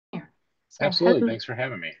So Absolutely. Thanks for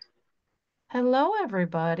having me. hello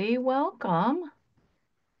everybody. Welcome.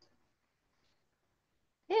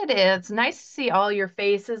 It is nice to see all your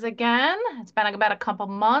faces again. It's been about a couple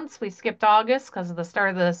months. We skipped August because of the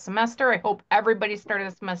start of the semester. I hope everybody's start of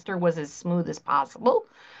the semester was as smooth as possible.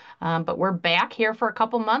 But we're back here for a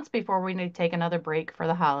couple months before we need to take another break for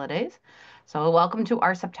the holidays. So welcome to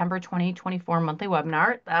our September 2024 monthly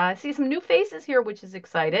webinar. I see some new faces here, which is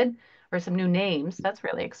excited, or some new names. That's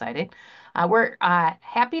really exciting. We're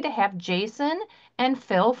happy to have Jason and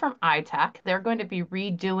Phil from ITEC. They're going to be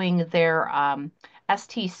redoing their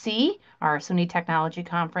STC, our SUNY Technology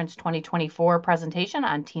Conference 2024 presentation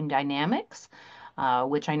on team dynamics,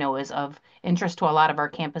 which I know is of interest to a lot of our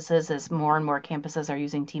campuses as more and more campuses are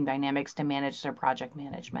using team dynamics to manage their project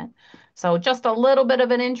management. So just a little bit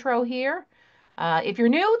of an intro here. If you're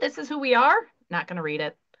new, this is who we are. Not going to read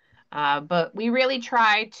it. But we really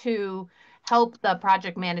try to help the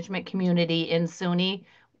project management community in SUNY.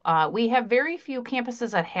 We have very few campuses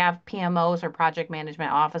that have PMOs or project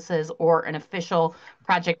management offices or an official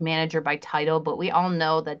project manager by title, but we all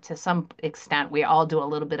know that to some extent we all do a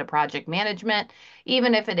little bit of project management,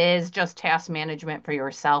 even if it is just task management for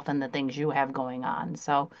yourself and the things you have going on.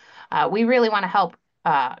 So we really want to help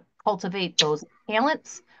cultivate those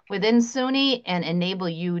talents within SUNY and enable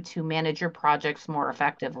you to manage your projects more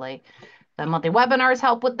effectively. The monthly webinars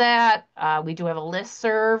help with that. We do have a list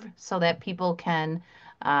serve so that people can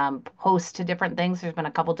post to different things. There's been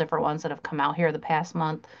a couple different ones that have come out here the past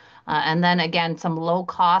month. And then again, some low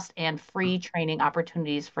cost and free training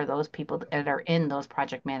opportunities for those people that are in those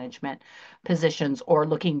project management positions or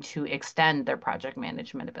looking to extend their project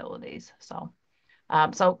management abilities. So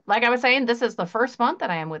like I was saying, this is the first month that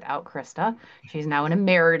I am without Krista. She's now an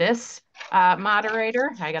emeritus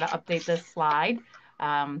moderator. I got to update this slide.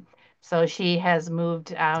 Um, so she has moved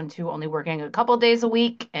down to only working a couple days a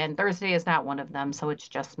week, and Thursday is not one of them. So it's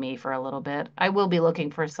just me for a little bit. I will be looking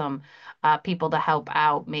for some people to help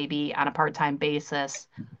out, maybe on a part-time basis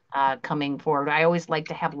coming forward. I always like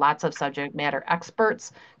to have lots of subject matter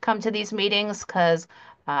experts come to these meetings because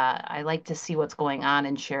I like to see what's going on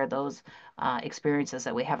and share those experiences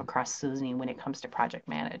that we have across SUNY when it comes to project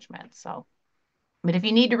management. So, but if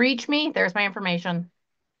you need to reach me, there's my information.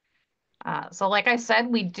 So like I said,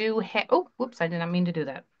 we do have, oh, whoops, I did not mean to do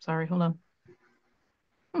that. Sorry, hold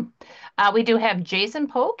on. We do have Jason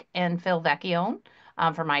Poch and Phil Vecchione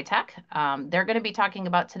from ITEC. They're going to be talking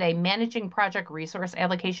about today managing project resource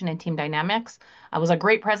allocation and team dynamics. It was a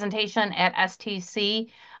great presentation at STC.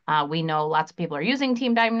 We know lots of people are using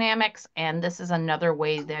team dynamics, and this is another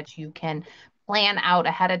way that you can plan out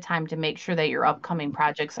ahead of time to make sure that your upcoming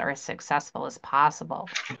projects are as successful as possible.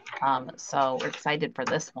 So we're excited for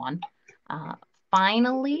this one. Uh,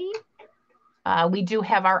 Finally, we do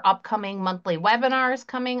have our upcoming monthly webinars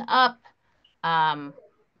coming up. Um,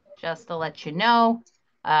 just to let you know.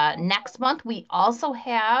 Next month, we also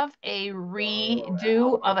have a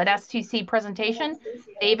redo of an STC presentation.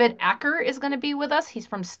 David Ecker is going to be with us. He's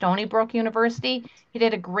from Stony Brook University. He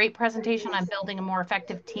did a great presentation on building a more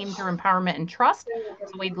effective team through empowerment and trust.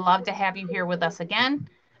 So we'd love to have you here with us again.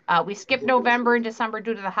 We skipped November and December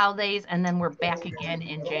due to the holidays, and then we're back again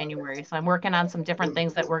in January. So I'm working on some different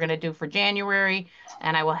things that we're going to do for January,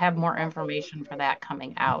 and I will have more information for that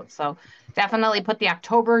coming out. So definitely put the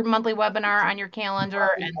October monthly webinar on your calendar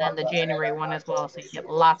and then the January one as well. So you get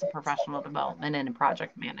lots of professional development and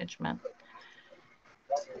project management.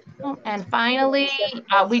 Oh, and finally,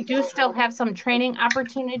 we do still have some training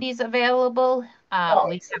opportunities available. We have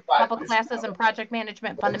a couple classes in project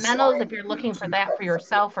management fundamentals if you're looking for that for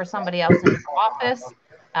yourself or somebody else in your office.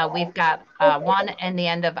 We've got one in the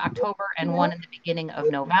end of October and one in the beginning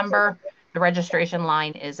of November. The registration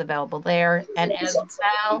line is available there. And as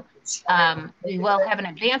well, we will have an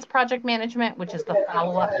advanced project management, which is the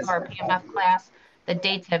follow-up to our PMF class. The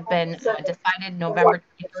dates have been decided November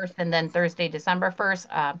 21st and then Thursday, December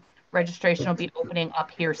 1st. Registration will be opening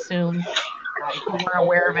up here soon. If you weren't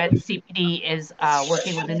aware of it, CPD is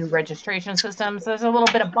working with a new registration system. So there's a little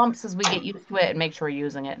bit of bumps as we get used to it and make sure we're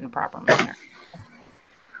using it in a proper manner.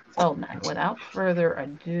 So now, without further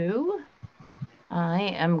ado, I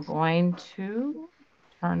am going to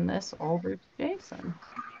turn this over to Jason.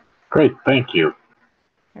 Great, thank you.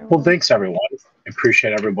 You're Well, welcome. thanks everyone. I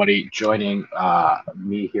appreciate everybody joining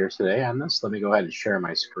me here today on this. Let me go ahead and share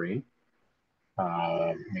my screen.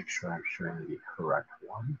 Make sure I'm sharing the correct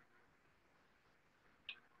one.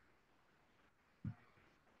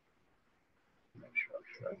 Make sure I'm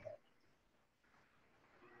sharing that.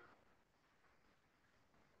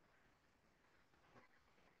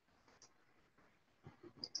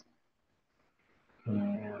 And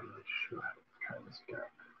make sure I try this again.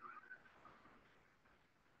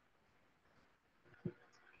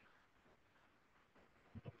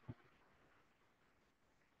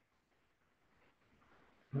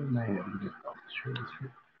 I having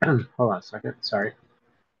difficulty? Hold on a second. Sorry.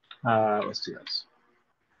 Let's do this.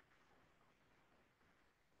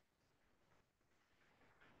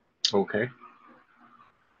 Okay.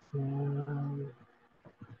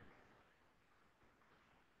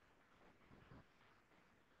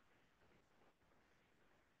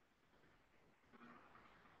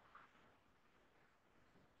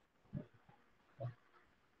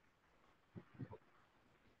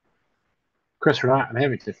 Chris, I'm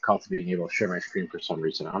having difficulty being able to share my screen for some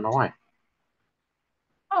reason. I don't know why.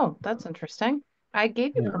 Oh, that's interesting. I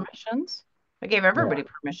gave you Yeah. permissions. I gave Yeah. everybody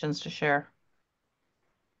permissions to share.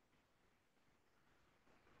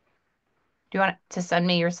 Do you want to send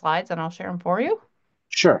me your slides and I'll share them for you?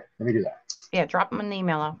 Sure. Let me do that. Yeah, drop them in the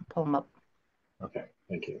email. I'll pull them up. Okay.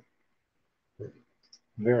 Thank you.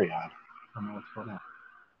 Very odd. I don't know what's going on.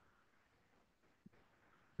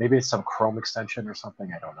 Maybe it's some Chrome extension or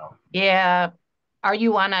something. I don't know. Yeah. Are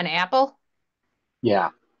you on Apple? Yeah.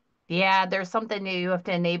 Yeah, there's something that you have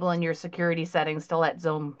to enable in your security settings to let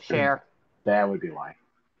Zoom share. That would be why.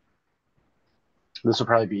 This will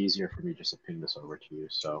probably be easier for me just to ping this over to you.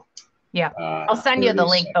 So Yeah. I'll send you the 30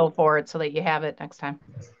 link seconds. though for it so that you have it next time.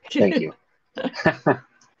 Thank you.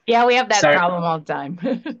 Yeah, we have that Sorry. problem all the time.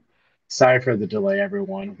 Sorry for the delay,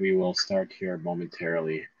 everyone. We will start here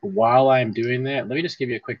momentarily. While I'm doing that, let me just give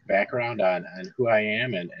you a quick background on who I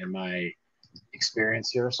am and my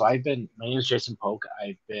experience here. So my name is Jason Poch.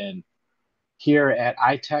 I've been here at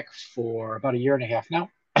ITEC for about a year and a half now.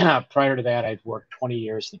 Prior to that, I've worked 20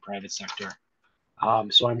 years in the private sector.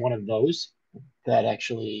 So I'm one of those that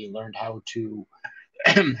actually learned how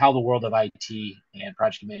the world of IT and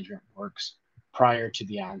project management works prior to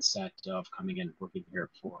the onset of coming in working here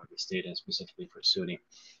for the state and specifically for SUNY.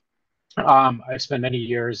 I've spent many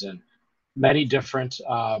years in many different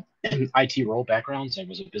IT role backgrounds. I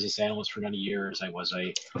was a business analyst for many years. I was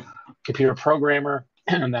a computer programmer,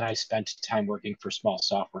 and then I spent time working for small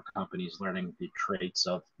software companies, learning the traits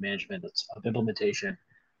of management, of implementation,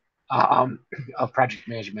 of project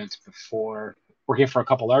management before working for a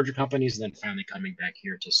couple larger companies, and then finally coming back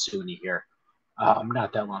here to SUNY here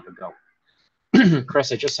not that long ago.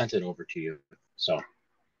 Chris, I just sent it over to you, so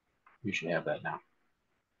you should have that now.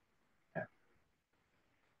 Okay.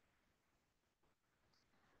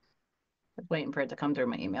 I was waiting for it to come through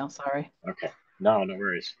my email. Sorry. Okay. No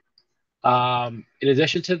worries. In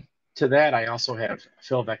addition to that, I also have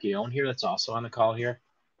Phil Vecchione here that's also on the call here.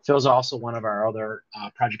 Phil's also one of our other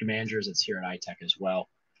project managers that's here at ITEC as well.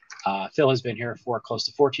 Phil has been here for close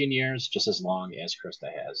to 14 years, just as long as Krista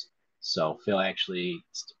has. So Phil actually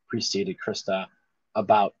preceded Krista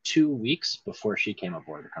about 2 weeks before she came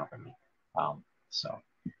aboard the company.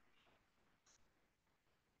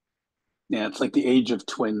 Yeah, it's like the age of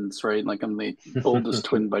twins, right? Like I'm the oldest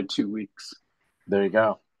twin by 2 weeks. There you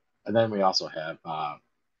go. And then we also have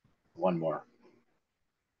one more,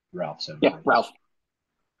 Ralph. Yeah, Ralph.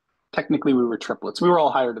 Technically, we were triplets. We were all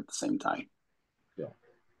hired at the same time. Yeah.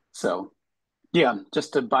 So, yeah,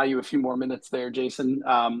 just to buy you a few more minutes there, Jason.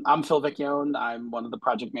 I'm Phil Vecchione. I'm one of the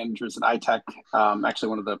project managers at ITEC. Actually,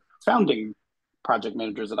 one of the founding project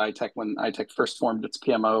managers at ITEC when ITEC first formed its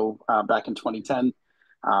PMO back in 2010.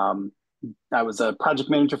 I was a project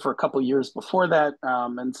manager for a couple of years before that,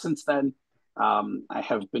 and since then, I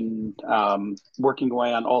have been working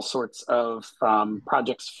away on all sorts of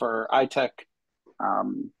projects for ITEC.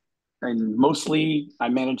 And mostly, I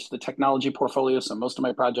manage the technology portfolio, so most of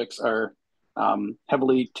my projects are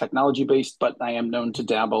heavily technology based, but I am known to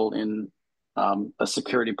dabble in a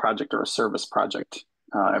security project or a service project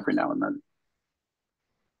every now and then.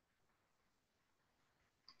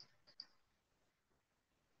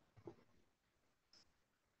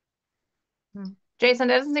 Jason,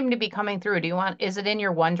 it doesn't seem to be coming through. Is it in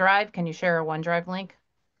your OneDrive? Can you share a OneDrive link?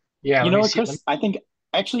 Yeah, You let know me what, see. Chris? I think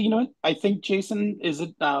actually, you know what? I think Jason, is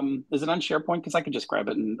it on SharePoint? Because I could just grab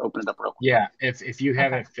it and open it up real quick. Yeah, if you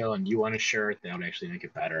have Okay. it, Phil, and you want to share it, that would actually make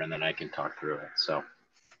it better, and then I can talk through it. So,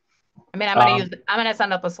 I mean, I'm gonna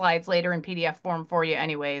send up the slides later in PDF form for you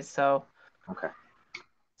anyways, so okay.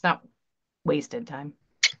 it's not wasted time.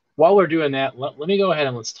 While we're doing that, let me go ahead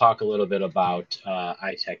and let's talk a little bit about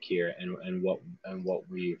ITEC here and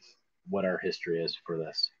what our history is for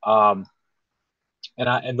this. And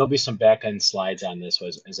there'll be some back end slides on this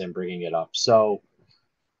as I'm bringing it up. So,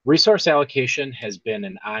 resource allocation has been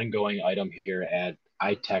an ongoing item here at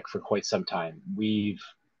ITEC for quite some time. We've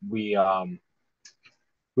always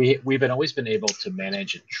been able to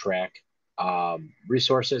manage and track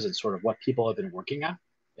resources and sort of what people have been working on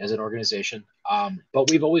as an organization. But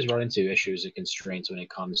we've always run into issues and constraints when it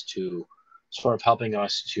comes to sort of helping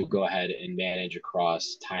us to go ahead and manage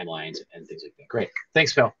across timelines and things like that. Great.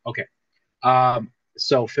 Thanks, Phil. Okay.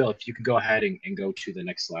 So Phil, if you could go ahead and go to the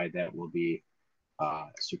next slide, that will be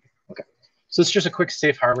super. Okay. So it's just a quick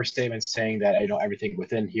safe harbor statement saying that I know everything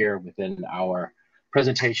within here, within our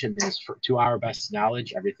presentation is to our best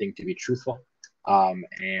knowledge, everything to be truthful,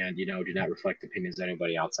 and do not reflect opinions of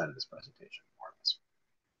anybody outside of this presentation.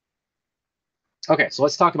 Okay, so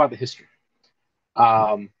let's talk about the history.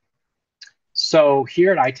 So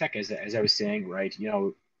here at ITEC, as I was saying, right,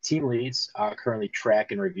 team leads currently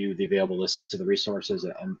track and review the available list of the resources,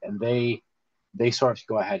 and they sort of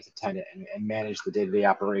go ahead to tend and manage the day-to-day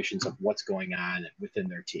operations of what's going on within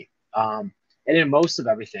their team. And in most of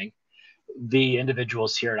everything, the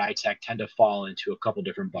individuals here at ITEC tend to fall into a couple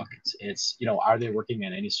different buckets. It's, are they working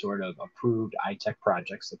on any sort of approved ITEC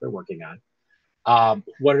projects that they're working on?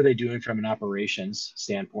 What are they doing from an operations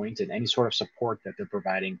standpoint, and any sort of support that they're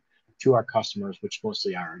providing to our customers, which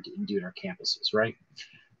mostly are indeed our campuses, right?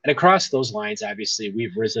 And across those lines, obviously,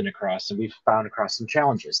 we've risen across and we've found across some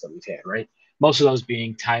challenges that we've had, right? Most of those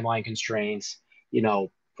being timeline constraints,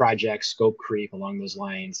 project scope creep along those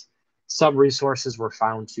lines. Some resources were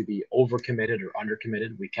found to be overcommitted or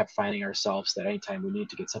undercommitted. We kept finding ourselves that anytime we need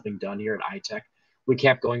to get something done here at ITEC, we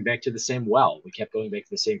kept going back to the same well. We kept going back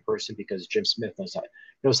to the same person because Jim Smith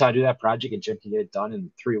knows how to do that project, and Jim can get it done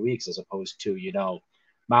in 3 weeks, as opposed to,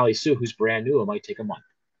 Molly Sue, who's brand new, it might take a month.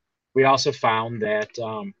 We also found that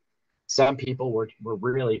some people were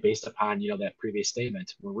really, based upon that previous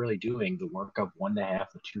statement, were really doing the work of 1.5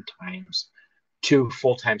 to 2 times 2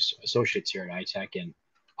 full-time associates here at ITEC, and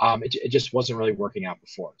it just wasn't really working out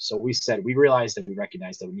before. So we recognized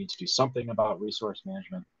that we need to do something about resource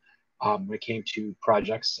management when it came to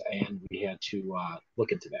projects, and we had to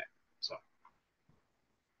look into that. So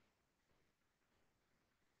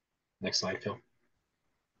next slide, Phil.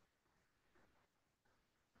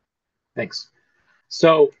 Thanks.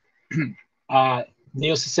 So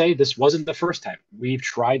needless to say, this wasn't the first time. We've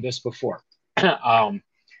tried this before. And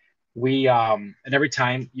every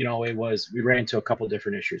time, we ran into a couple of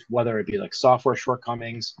different issues, whether it be like software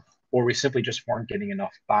shortcomings, or we simply just weren't getting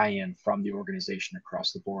enough buy-in from the organization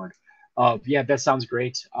across the board of, yeah, that sounds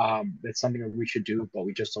great. That's something that we should do, but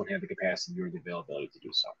we just don't have the capacity or the availability to do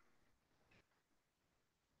so.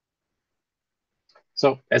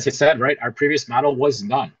 So as I said, right, our previous model was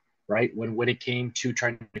none, right? When it came to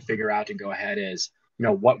trying to figure out and go ahead as,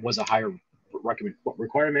 what was a higher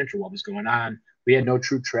requirement or what was going on, we had no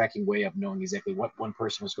true tracking way of knowing exactly what one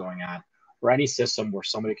person was going on, or any system where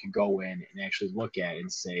somebody could go in and actually look at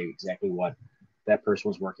and say exactly what that person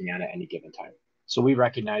was working on at any given time. So we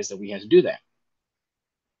recognized that we had to do that.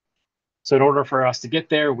 So in order for us to get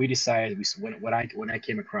there, we decided, when I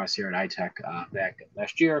came across here at ITEC back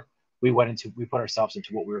last year, we put ourselves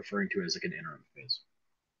into what we're referring to as like an interim phase.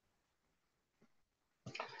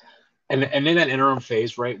 And in that interim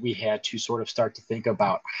phase, right, we had to sort of start to think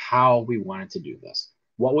about how we wanted to do this.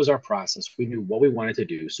 What was our process? We knew what we wanted to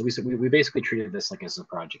do. So we basically treated this like as a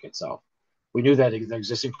project itself. We knew that the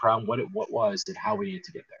existing problem, what it was, and how we needed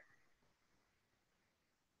to get there.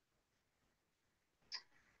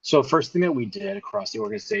 So first thing that we did across the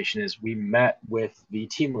organization is we met with the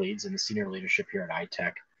team leads and the senior leadership here at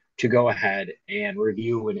ITEC to go ahead and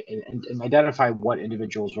review and identify what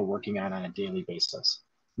individuals were working on a daily basis.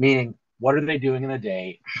 Meaning, what are they doing in the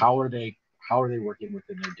day? How are they working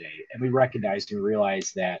within their day? And we recognized and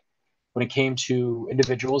realized that when it came to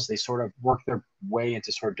individuals, they sort of work their way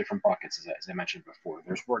into sort of different buckets, as I mentioned before.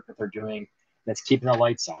 There's work that they're doing that's keeping the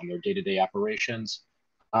lights on, their day-to-day operations.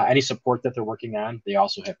 Any support that they're working on, they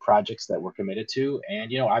also have projects that we're committed to.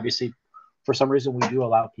 And, obviously, for some reason, we do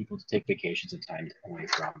allow people to take vacations and time away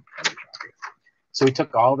from the job. So we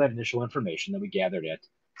took all that initial information that we gathered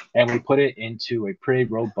and we put it into a pretty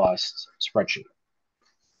robust spreadsheet.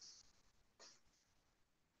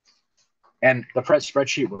 And the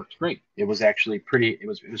spreadsheet worked great. It was actually pretty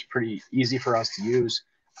easy for us to use.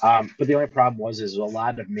 But the only problem is a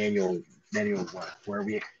lot of manual work where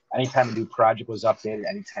anytime a new project was updated,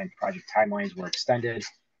 anytime project timelines were extended,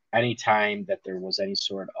 anytime that there was any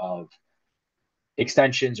sort of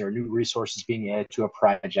extensions or new resources being added to a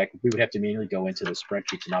project, we would have to manually go into the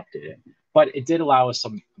spreadsheets and update it. But it did allow us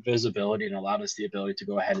some visibility and allowed us the ability to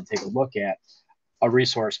go ahead and take a look at a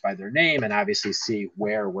resource by their name and obviously see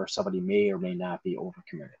where somebody may or may not be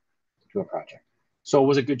overcommitted to a project. So it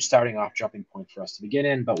was a good starting off jumping point for us to begin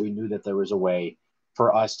in, but we knew that there was a way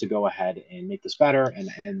for us to go ahead and make this better.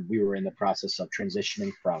 And we were in the process of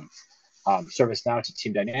transitioning from ServiceNow to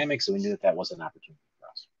Team Dynamics, and we knew that was an opportunity for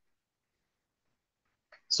us.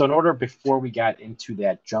 So before we got into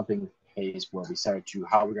that jumping phase where we started to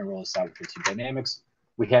how we're going to roll this out with the team dynamics,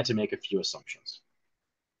 we had to make a few assumptions.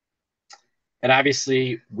 And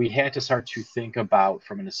obviously, we had to start to think about,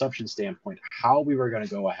 from an assumption standpoint, how we were going to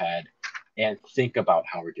go ahead and think about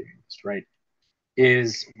how we're doing this, right?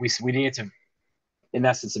 We needed to, in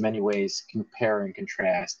essence, in many ways, compare and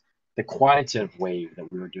contrast the quantitative way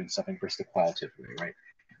that we were doing something versus the qualitative way, right?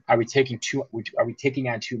 Are we taking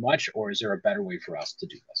on too much, or is there a better way for us to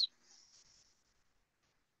do this?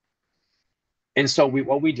 And so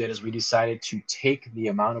what we did is we decided to take the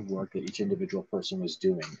amount of work that each individual person was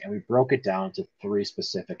doing, and we broke it down to 3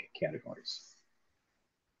 specific categories.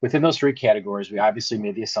 Within those 3 categories, we obviously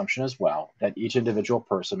made the assumption as well that each individual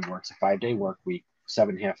person works a 5-day work week,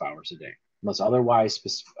 7.5 hours a day, unless otherwise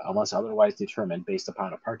determined based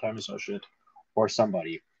upon a part-time associate or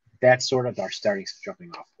somebody. That's sort of our starting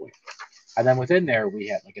jumping off point. And then within there, we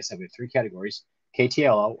had, like I said, we have 3 categories: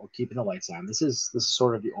 KTLO, or keeping the lights on. This is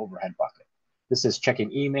sort of the overhead bucket. This is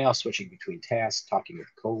checking email, switching between tasks, talking with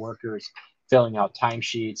coworkers, filling out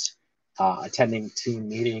timesheets, attending team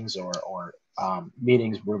meetings or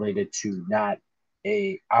meetings related to not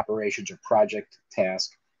a operations or project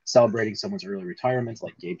task, celebrating someone's early retirement,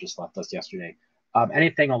 like Gabe just left us yesterday,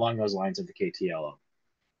 anything along those lines of the KTLO.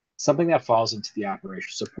 Something that falls into the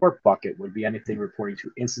operation support bucket would be anything reporting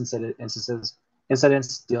to incidents,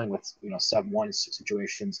 dealing with sub 1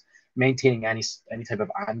 situations, maintaining any type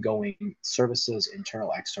of ongoing services,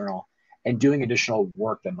 internal, external, and doing additional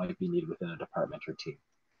work that might be needed within a department or team.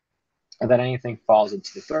 And then anything falls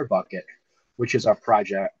into the 3rd bucket, which is our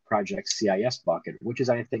project CIS bucket, which is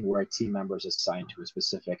anything where a team member is assigned to a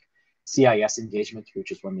specific CIS engagement,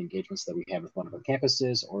 which is one of the engagements that we have with one of our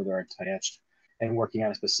campuses, or they're attached and working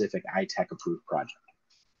on a specific ITEC approved project.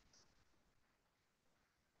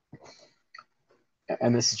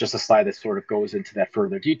 And this is just a slide that sort of goes into that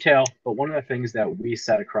further detail. But one of the things that we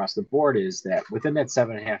set across the board is that within that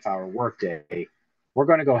 7.5 hour workday, we're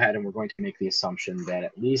going to go ahead and we're going to make the assumption that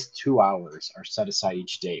at least 2 hours are set aside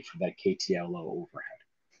each day for that KTLO overhead.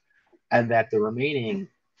 And that the remaining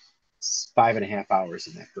 5.5 hours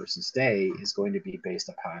in that person's day is going to be based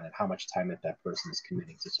upon how much time that person is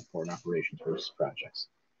committing to support operations versus projects.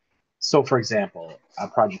 So, for example, a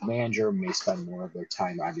project manager may spend more of their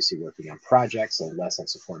time obviously working on projects and less on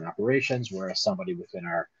support and operations, whereas somebody within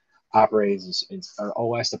our operations, our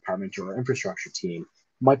OS department or our infrastructure team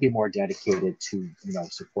might be more dedicated to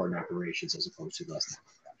support and operations as opposed to less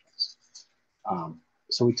projects.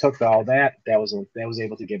 So we took all that was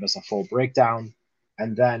able to give us a full breakdown,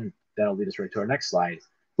 and then that'll lead us right to our next slide,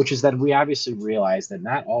 which is that we obviously realized that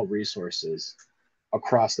not all resources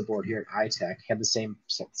across the board here at ITEC have the same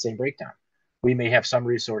breakdown. We may have some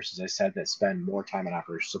resources, I said, that spend more time on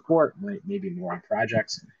operation support, maybe more on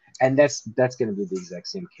projects, and that's going to be the exact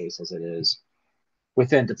same case as it is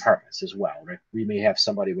within departments as well, right? We may have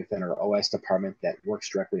somebody within our OS department that works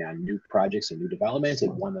directly on new projects and new developments,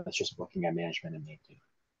 and one that's just working on management and maintenance.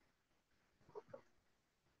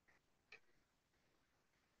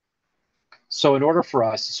 So in order for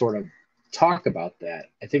us to sort of talk about that,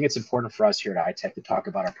 I think it's important for us here at ITEC to talk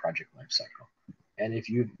about our project lifecycle. And if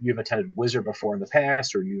you've attended Wizard before in the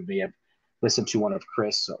past, or you may have listened to one of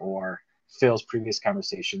Chris or Phil's previous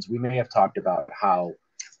conversations, we may have talked about how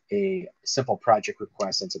a simple project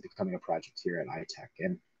request ends up becoming a project here at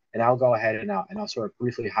ITEC. And I'll go ahead and I'll sort of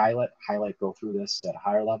briefly go through this at a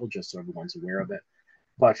higher level, just so everyone's aware of it.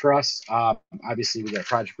 But for us, obviously, we get a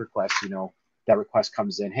project request. That request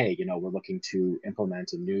comes in. Hey, we're looking to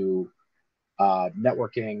implement a new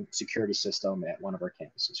networking security system at one of our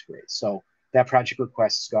campuses. Great. So that project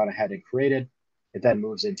request has gone ahead and created. It then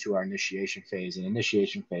moves into our initiation phase. And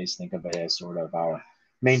initiation phase, think of it as sort of our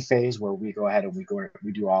main phase, where we go ahead and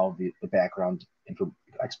we do all of the background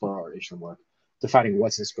exploration work, defining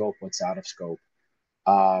what's in scope, what's out of scope,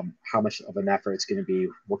 how much of an effort it's going to be,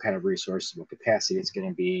 what kind of resources, what capacity it's going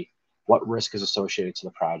to be, what risk is associated to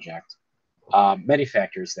the project. Many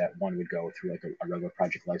factors that one would go through like a regular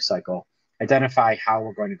project life cycle. Identify how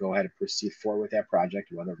we're going to go ahead and proceed forward with that project,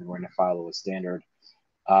 whether we're going to follow a standard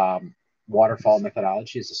waterfall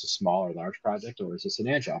methodology. Is this a small or large project, or is this an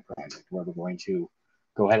agile project where we're going to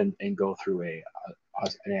go ahead and go through an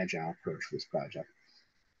agile approach for this project?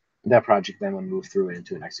 That project then will move through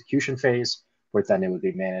into an execution phase, where then it would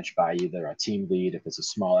be managed by either a team lead if it's a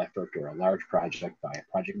small effort, or a large project by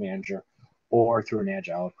a project manager, or through an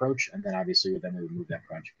agile approach. And then obviously then we would move that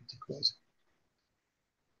project into closing.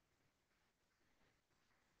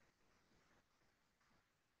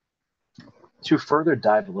 To further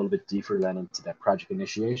dive a little bit deeper then into that project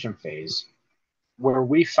initiation phase, where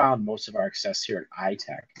we found most of our success here at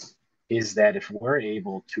ITEC is that if we're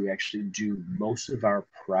able to actually do most of our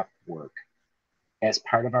prep work as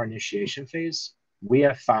part of our initiation phase, we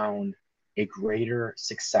have found a greater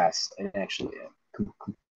success in actually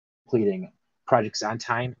completing projects on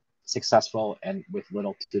time, successful, and with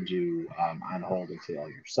little to do on hold and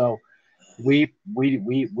failure. So we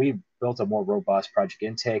built a more robust project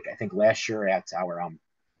intake. I think last year at our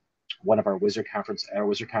one of our Wizard conference,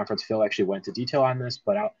 Phil actually went into detail on this,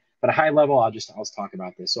 but at a high level, I'll talk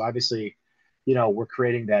about this. So obviously, we're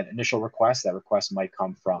creating that initial request. That request might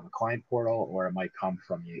come from a client portal or it might come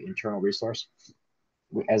from the internal resource.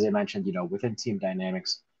 As I mentioned, within team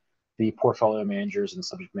dynamics, the portfolio managers and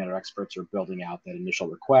subject matter experts are building out that initial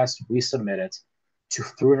request. We submit it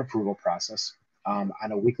through an approval process on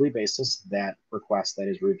a weekly basis. That request that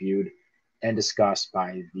is reviewed and discussed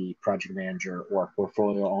by the project manager or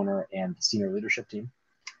portfolio owner and the senior leadership team.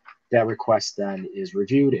 That request then is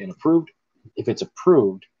reviewed and approved. If it's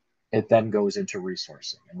approved, it then goes into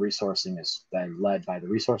resourcing. And resourcing is then led by the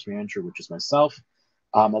resource manager, which is myself,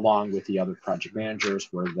 along with the other project managers,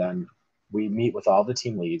 where then we meet with all the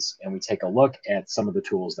team leads and we take a look at some of the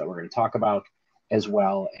tools that we're going to talk about, as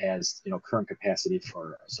well as current capacity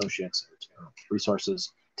for associates or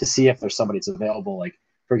resources to see if there's somebody that's available. Like,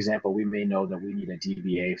 for example, we may know that we need a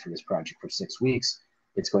DBA for this project for 6 weeks.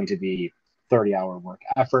 It's going to be 30-hour work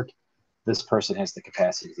effort. This person has the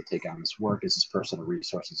capacity to take on this work. Is this person a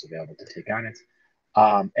resource that's available to take on it?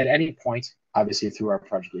 At any point, obviously through our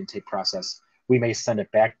project intake process, we may send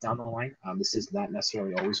it back down the line. This is not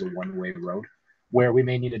necessarily always a one-way road, where we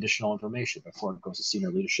may need additional information before it goes to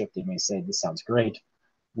senior leadership. They may say, this sounds great.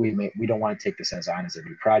 We don't want to take this as a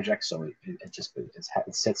new project. So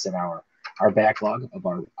it sits in our backlog of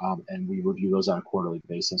our, and we review those on a quarterly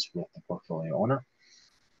basis with the portfolio owner.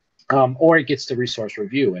 Or it gets to resource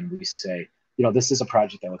review and we say, this is a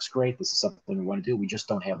project that looks great. This is something we want to do. We just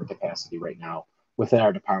don't have the capacity right now within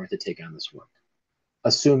our department to take on this work.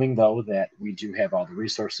 Assuming, though, that we do have all the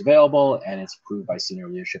resources available and it's approved by senior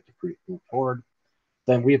leadership to move forward,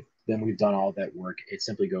 then we've done all that work. It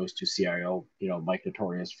simply goes to CIO, Mike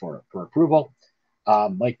Notorious for approval.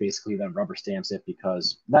 Mike basically then rubber stamps it,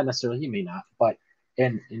 because not necessarily, he may not, but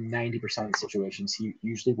in 90% of the situations, he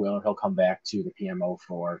usually will. He'll come back to the PMO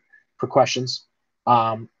for questions.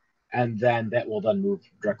 And then that will then move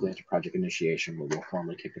directly into project initiation, where we'll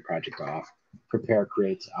formally kick the project off,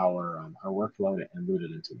 create our workload, and route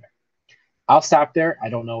it into there. I'll stop there. I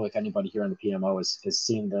don't know if anybody here on the PMO has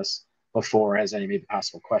seen this before, has any maybe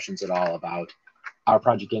possible questions at all about our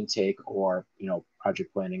project intake or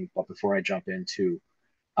project planning. But before I jump into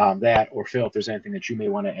that, or Phil, if there's anything that you may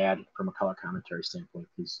want to add from a color commentary standpoint,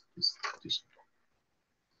 please do so.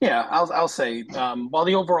 Yeah, I'll say, while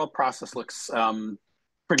the overall process looks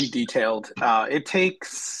pretty detailed, it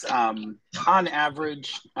takes, on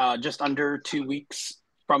average, just under 2 weeks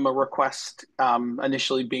from a request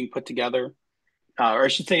initially being put together, or I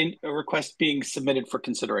should say a request being submitted for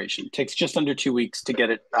consideration. It takes just under 2 weeks to get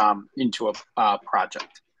it into a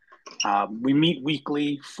project. We meet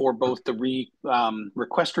weekly for both the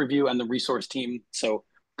request review and the resource team. So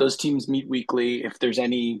those teams meet weekly if there's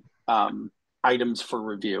any items for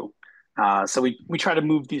review. So we try to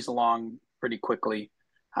move these along pretty quickly.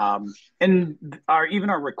 And even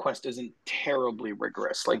our request isn't terribly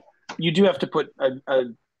rigorous. Like, you do have to put a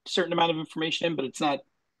certain amount of information in, but it's not,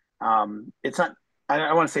 I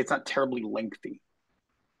want to say it's not terribly lengthy.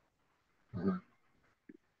 Mm-hmm.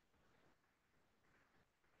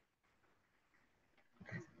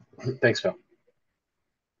 Thanks, Phil.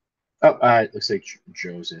 Oh, it looks like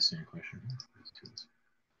Joe's asking a question.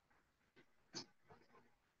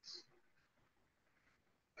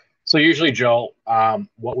 So usually, Joe,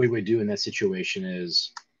 what we would do in that situation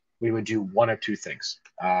is we would do one of two things.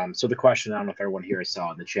 So the question, I don't know if everyone here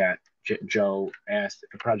saw in the chat, Joe asked,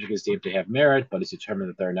 if a project is deemed to have merit, but it's determined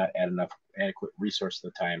that they're not adequate resource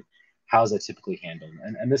at the time, how is that typically handled?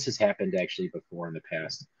 And this has happened actually before in the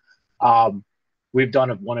past. We've done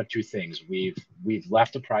one of two things. We've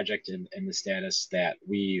left a project in the status that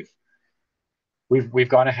we've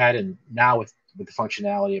gone ahead, and now with the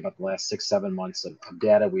functionality about the last 6-7 months of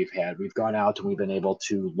data we've gone out and we've been able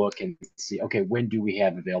to look and see, okay, when do we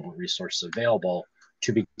have available resources available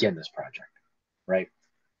to begin this project, right?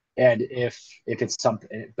 And if it's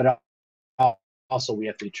something, but also we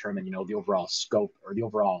have to determine, the overall scope, or the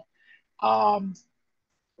overall, not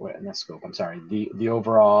scope, I'm sorry, the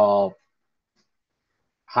overall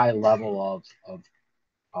high level of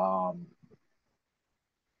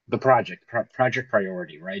the project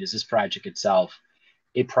priority, right? Is this project itself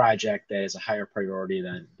a project that is a higher priority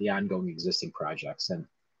than the ongoing existing projects? And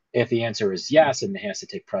if the answer is yes, and it has to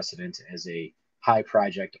take precedence as a high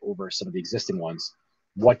project over some of the existing ones,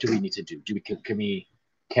 what do we need to do?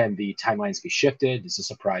 Can the timelines be shifted? Is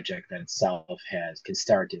this a project that itself can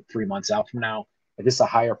start 3 months out from now? If this is a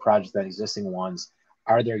higher project than existing ones,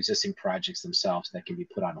 are there existing projects themselves that can be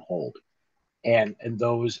put on hold? So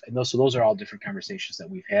those are all different conversations that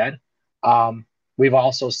we've had. We've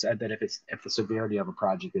also said that if the severity of a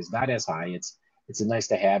project is not as high, it's a nice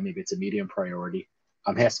to have. Maybe it's a medium priority.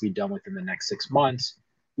 Has to be done within the next 6 months.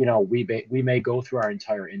 We may go through our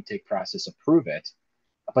entire intake process, approve it,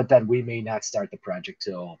 but then we may not start the project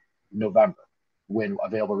till November when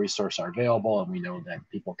available resources are available and we know that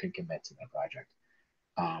people can commit to that project.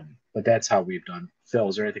 But that's how we've done. Phil,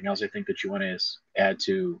 is there anything else I think that you want to add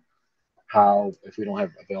to how, if we don't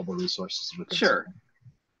have available resources within Sure.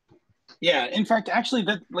 Yeah, in fact, actually,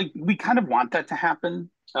 that we kind of want that to happen.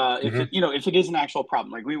 If it is an actual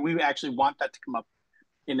problem, we actually want that to come up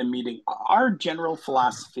in a meeting. Our general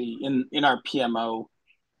philosophy in our PMO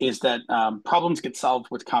is that problems get solved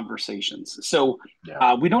with conversations. So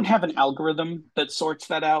we don't have an algorithm that sorts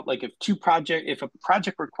that out. Like if a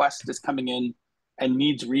project request is coming in and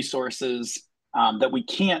needs resources that we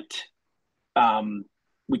can't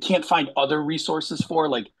find other resources for,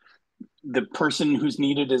 like the person who's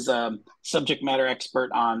needed is a subject matter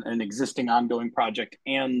expert on an existing ongoing project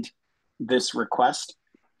and this request,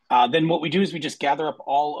 then what we do is we just gather up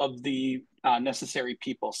all of the necessary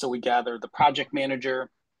people. So we gather the project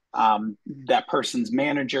manager, that person's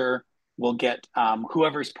manager, will get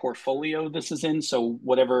whoever's portfolio this is in. So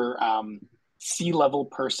whatever C-level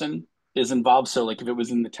person is involved. So like if it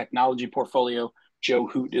was in the technology portfolio, Joe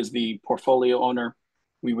Hoot is the portfolio owner.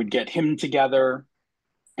 We would get him together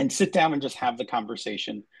and sit down and just have the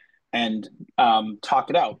conversation and talk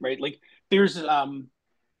it out, right? Like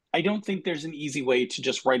I don't think there's an easy way to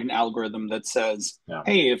just write an algorithm that says,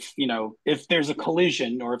 hey, if there's a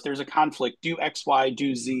collision or if there's a conflict, do X, Y,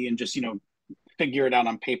 do Z, and just, figure it out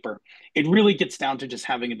on paper. It really gets down to just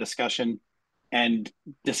having a discussion and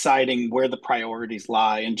deciding where the priorities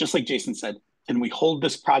lie. And just like Jason said, can we hold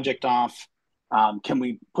this project off? Can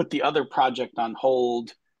we put the other project on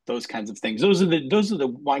hold? Those kinds of things. Those are the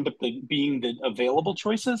wind up being the available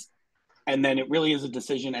choices. And then it really is a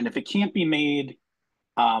decision. And if it can't be made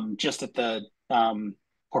just at the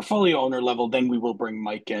portfolio owner level, then we will bring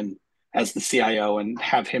Mike in as the CIO and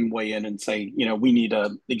have him weigh in and say, we need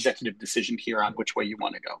an executive decision here on which way you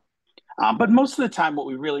want to go. But most of the time, what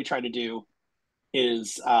we really try to do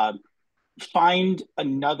is find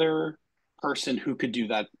another person who could do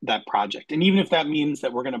that project. And even if that means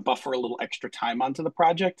that we're going to buffer a little extra time onto the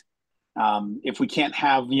project, if we can't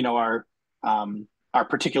have, our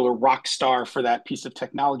particular rock star for that piece of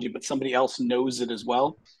technology, but somebody else knows it as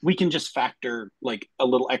well, we can just factor like a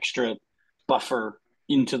little extra buffer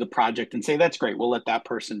into the project and say, that's great, we'll let that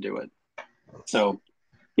person do it. So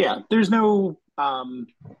yeah, there's no,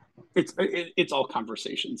 it's all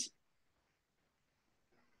conversations.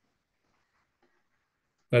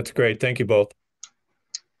 That's great. Thank you both.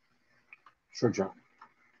 Sure, Joe.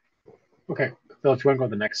 Okay, Phil, if you want to go to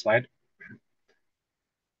the next slide.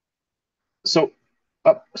 So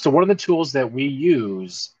one of the tools that we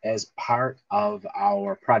use as part of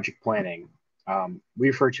our project planning, we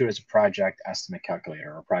refer to it as a project estimate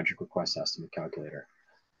calculator or project request estimate calculator.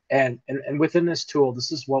 And within this tool,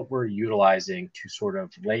 this is what we're utilizing to sort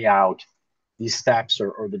of lay out these steps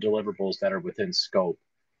or the deliverables that are within scope.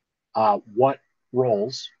 What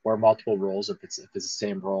roles or multiple roles, if it's the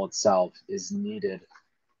same role itself, is needed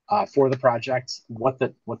for the project, what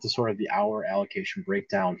the sort of the hour allocation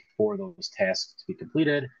breakdown for those tasks to be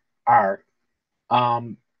completed are,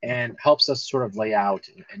 and helps us sort of lay out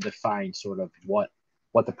and define sort of what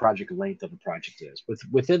the project length of the project is.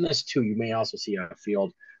 Within this too, you may also see a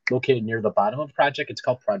field located near the bottom of the project. It's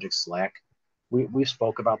called Project Slack. We've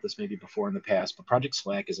spoke about this maybe before in the past, but Project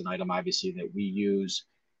Slack is an item obviously that we use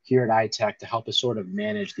here at ITEC to help us sort of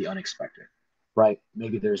manage the unexpected, right?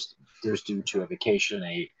 Maybe there's due to a vacation,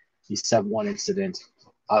 a Sub 1 incident,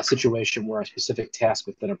 a situation where a specific task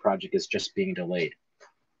within a project is just being delayed.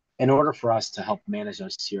 In order for us to help manage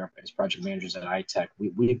those here as project managers at ITEC,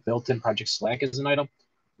 we built in Project Slack as an item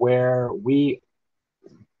where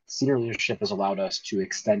senior leadership has allowed us to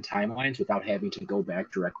extend timelines without having to go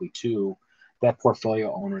back directly to that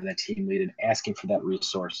portfolio owner, that team lead, and asking for that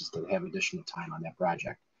resources to have additional time on that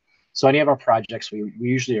project. So any of our projects, we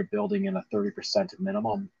usually are building in a 30%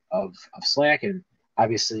 minimum of Slack. And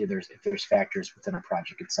obviously, if there's factors within a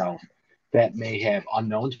project itself that may have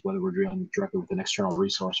unknowns, whether we're dealing directly with an external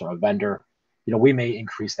resource or a vendor, we may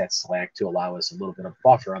increase that Slack to allow us a little bit of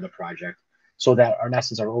buffer on the project so that, in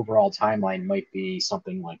essence, our overall timeline might be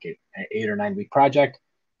something like an 8 or 9 week project.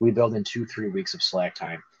 we build in 2-3 weeks of slack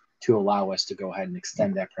time to allow us to go ahead and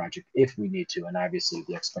extend that project if we need to. And obviously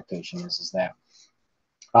the expectation is that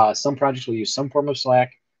some projects will use some form of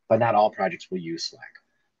Slack, but not all projects will use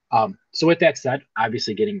Slack. So with that said,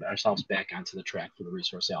 obviously getting ourselves back onto the track for the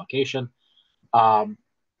resource allocation.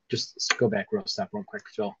 Just go back real quick,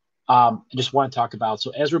 Phil. I just want to talk about,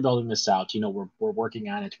 so as we're building this out, we're working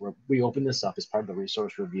on it. We open this up as part of the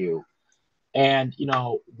resource review. And,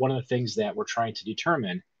 one of the things that we're trying to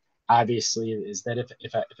determine, obviously, is that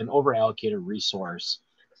if an over-allocated resource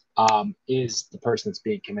is the person that's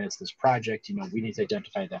being committed to this project, we need to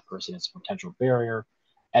identify that person as a potential barrier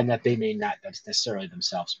and that they may not necessarily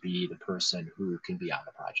themselves be the person who can be on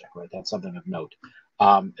the project, right? That's something of note.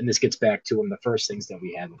 And this gets back to one of the first things that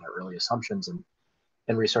we had with our early assumptions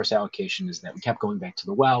and resource allocation is that we kept going back to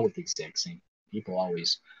the well with the exact same people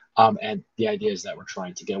always. And the idea is that we're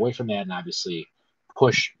trying to get away from that and obviously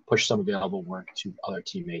push some available work to other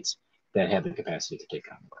teammates that have the capacity to take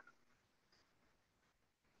on work.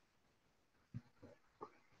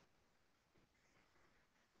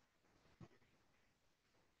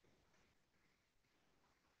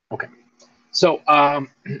 Okay. So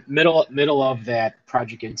middle of that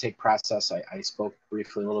project intake process, I spoke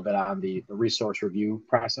briefly a little bit on the resource review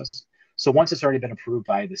process. So once it's already been approved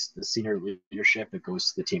by the senior leadership, it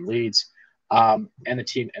goes to the team leads and the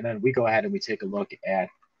team, and then we go ahead and we take a look at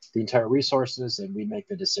the entire resources and we make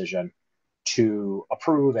the decision to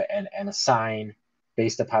approve and assign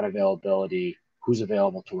based upon availability who's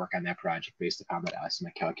available to work on that project based upon that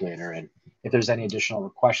estimate calculator. And if there's any additional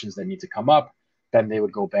questions that need to come up, then they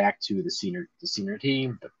would go back to the senior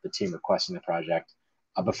team, the team requesting the project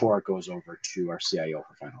before it goes over to our CIO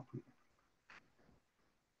for final approval.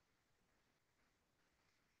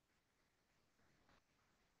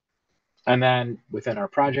 And then within our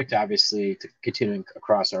project, obviously, to continuing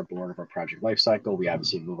across our board of our project lifecycle, we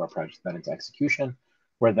obviously move our project then into execution,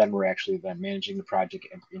 where then we're actually then managing the project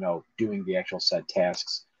and doing the actual set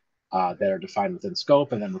tasks that are defined within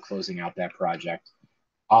scope, and then we're closing out that project.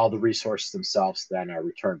 All the resources themselves then are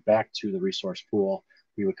returned back to the resource pool.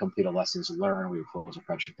 We would complete a lessons learned. We would close the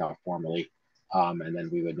project out formally, and then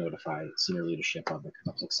we would notify senior leadership of the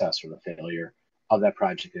success or the failure of that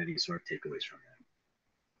project and any sort of takeaways from that.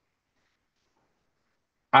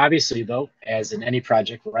 Obviously, though, as in any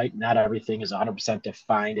project, right, not everything is 100%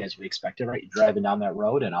 defined as we expected, right? You're driving down that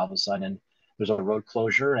road and all of a sudden there's a road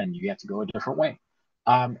closure and you have to go a different way.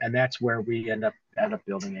 And that's where we end up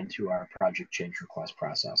building into our project change request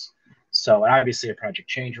process. So obviously a project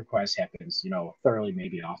change request happens, thoroughly,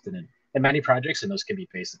 maybe often in many projects, and those can be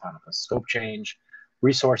based upon a scope change.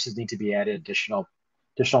 Resources need to be added, additional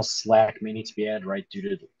slack may need to be added, right,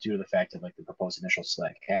 due to the fact that like the proposed initial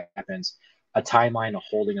slack happens, a timeline, a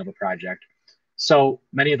holding of a project. So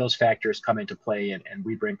many of those factors come into play, and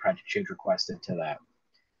we bring project change requests into that.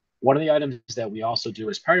 One of the items that we also do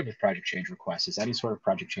as part of the project change request is any sort of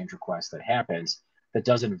project change request that happens that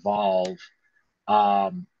does involve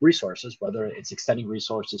resources, whether it's extending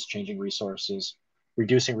resources, changing resources,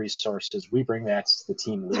 reducing resources. We bring that to the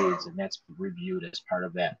team leads, and that's reviewed as part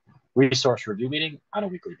of that resource review meeting on a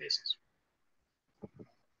weekly basis.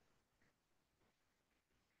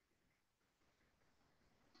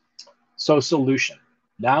 So solution.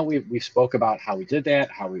 Now we've spoke about how we did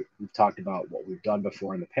that, how we've talked about what we've done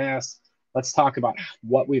before in the past. Let's talk about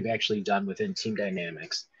what we've actually done within team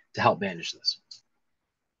dynamics to help manage this.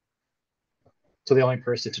 So the only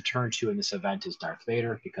person to turn to in this event is Darth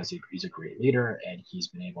Vader because he's a great leader and he's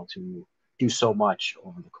been able to do so much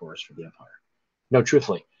over the course for the Empire. No,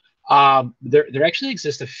 truthfully, there actually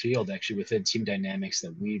exists a field actually within team dynamics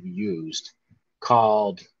that we've used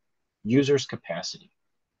called users capacity.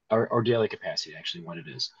 Or daily capacity, actually, what it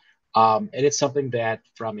is. And it's something that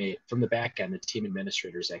from the back end, the team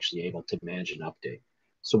administrator is actually able to manage and update.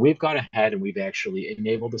 So we've gone ahead and we've actually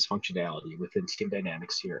enabled this functionality within Team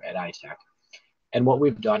Dynamics here at ITEC. And what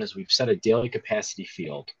we've done is we've set a daily capacity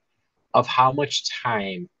field of how much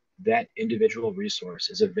time that individual resource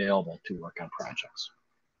is available to work on projects.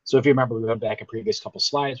 So if you remember, we went back a previous couple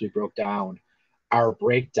slides, we broke down our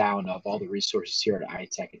breakdown of all the resources here at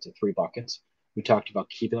ITEC into 3 buckets. We talked about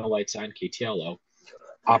keeping the lights on, KTLO,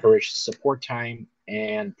 operations support time,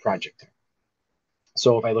 and project time.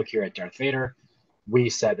 So if I look here at Darth Vader, we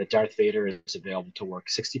said that Darth Vader is available to work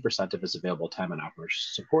 60% of his available time on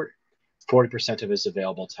operations support, 40% of his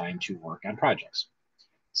available time to work on projects.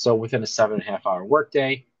 So within a 7.5-hour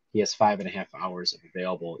workday, he has 5.5 hours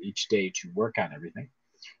available each day to work on everything.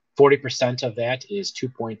 40% of that is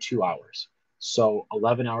 2.2 hours, so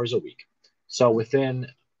 11 hours a week. So within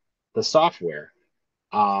the software,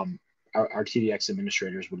 our TDX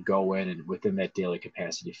administrators would go in and within that daily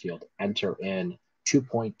capacity field, enter in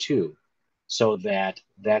 2.2 so that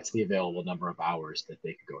that's the available number of hours that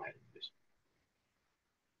they could go ahead and use.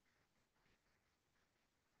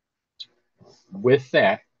 With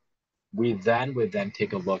that, we then would then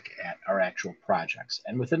take a look at our actual projects.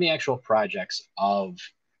 And within the actual projects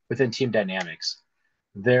within Team Dynamics,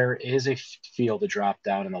 there is a field to drop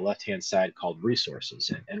down on the left-hand side called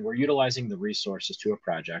resources. And we're utilizing the resources to a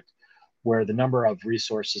project where the number of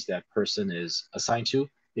resources that person is assigned to.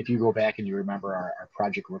 If you go back and you remember our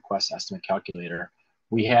project request estimate calculator,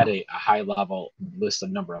 we had a high level list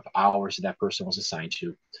of number of hours that person was assigned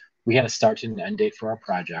to. We had a start and end date for our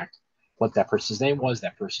project, what that person's name was,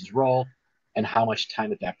 that person's role, and how much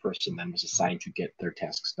time that person then was assigned to get their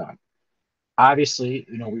tasks done. Obviously,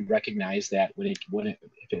 we recognize that if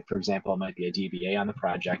it, for example, it might be a DBA on the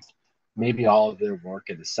project, maybe all of their work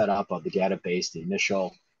and the setup of the database, the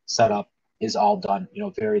initial setup is all done,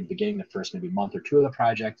 very at the beginning, the first maybe month or two of the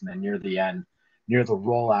project, and then near the end, near the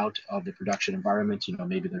rollout of the production environment,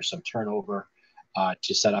 maybe there's some turnover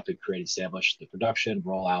to set up and create, establish the production,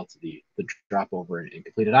 roll out the drop over and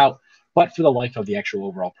complete it out. But for the life of the actual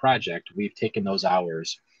overall project, we've taken those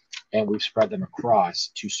hours and we've spread them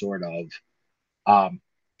across to sort of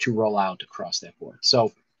to roll out across that board.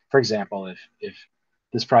 So, for example, if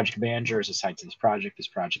this project manager is assigned to this project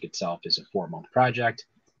itself is a 4-month project,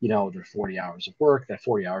 there are 40 hours of work. That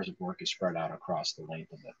 40 hours of work is spread out across the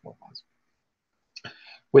length of that 4 months.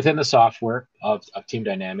 Within the software of Team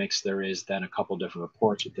Dynamics, there is then a couple different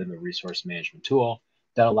reports within the resource management tool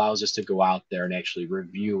that allows us to go out there and actually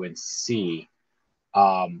review and see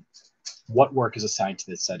what work is assigned to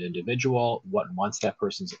this said individual, what months that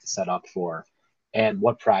person's set up for, and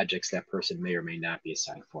what projects that person may or may not be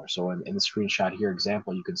assigned for. So in the screenshot here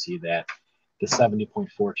example, you can see that the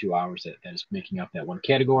 70.42 hours that is making up that one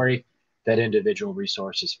category, that individual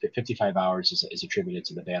resource is 55 hours is attributed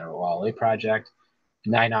to the Banner OLA project.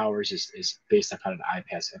 9 hours is based upon an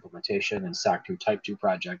iPass implementation, and SOC 2 Type 2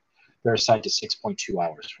 project, they're assigned to 6.2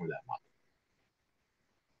 hours for that month.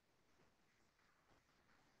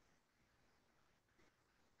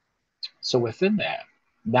 So within that,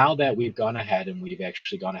 now that we've gone ahead and we've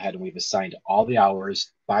assigned all the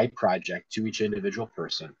hours by project to each individual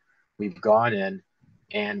person, we've gone in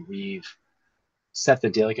and we've set the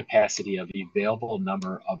daily capacity of the available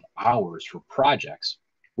number of hours for projects.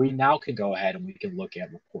 We now can go ahead and we can look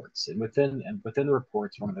at reports. And within the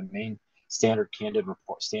reports, one of the main standard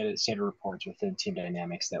reports within Team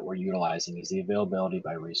Dynamics that we're utilizing is the availability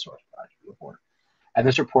by resource project report. And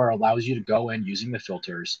this report allows you to go in using the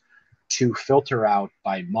filters to filter out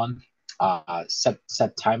by month, set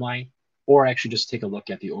timeline, or actually just take a look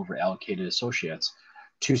at the over allocated associates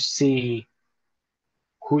to see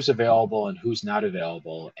who's available and who's not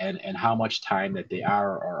available, and how much time that they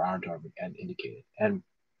are or aren't indicated. And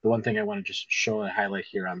the one thing I want to just show and highlight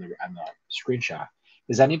here on the screenshot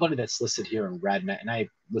is anybody that's listed here in red, and I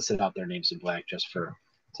listed out their names in black just to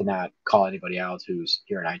not call anybody out who's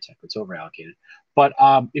here at ITEC. It's over allocated. But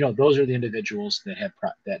those are the individuals that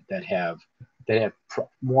have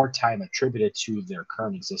more time attributed to their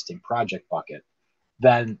current existing project bucket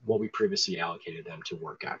than what we previously allocated them to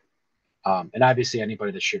work on. And obviously,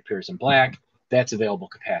 anybody that appears in black, that's available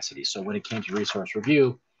capacity. So when it came to resource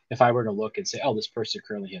review, if I were to look and say, oh, this person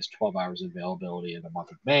currently has 12 hours of availability in the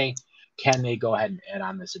month of May, can they go ahead and add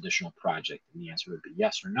on this additional project? And the answer would be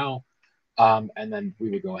yes or no. And then we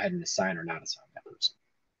would go ahead and assign or not assign that person.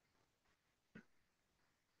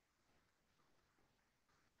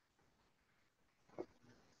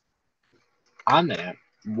 On that,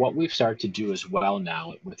 what we've started to do as well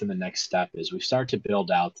now within the next step is we start to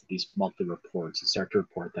build out these monthly reports and start to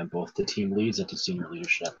report them both to team leads and to senior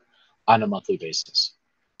leadership on a monthly basis.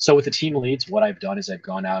 So with the team leads, what I've done is I've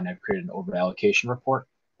gone out and I've created an over allocation report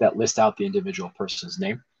that lists out the individual person's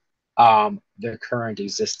name, their current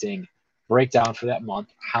existing breakdown for that month,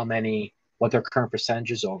 what their current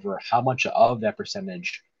percentage is over, how much of that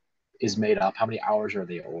percentage is made up, how many hours are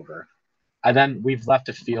they over. And then we've left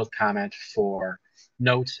a field comment for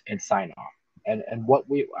notes and sign off. And what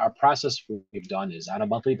our process we've done is on a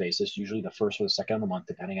monthly basis, usually the first or the second of the month,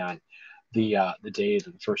 depending on the day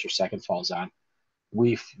that the first or second falls on.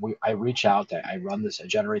 I reach out, I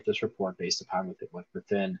generate this report based upon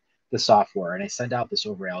within the software, and I send out this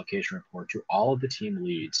over allocation report to all of the team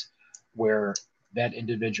leads where that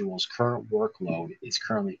individual's current workload is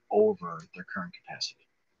currently over their current capacity.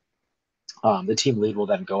 The team lead will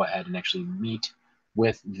then go ahead and actually meet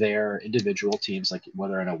with their individual teams, like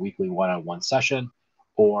whether in a weekly one-on-one session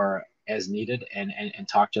or as needed, and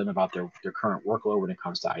talk to them about their current workload when it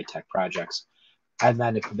comes to ITEC projects. And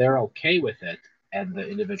then if they're okay with it and the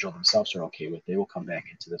individual themselves are okay with it, they will come back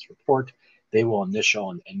into this report. They will initial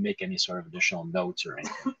and make any sort of additional notes or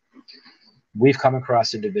anything. We've come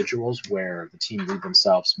across individuals where the team lead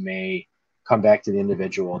themselves may come back to the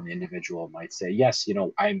individual and the individual might say, yes,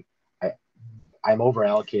 I'm over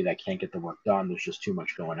allocated. I can't get the work done. There's just too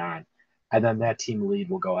much going on. And then that team lead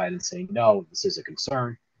will go ahead and say, no, this is a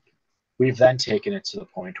concern. We've then taken it to the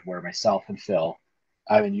point where myself and Phil,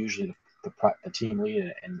 I mean, usually the team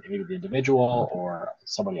lead and maybe the individual or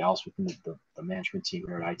somebody else within the management team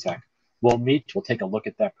here at ITEC will meet. We'll take a look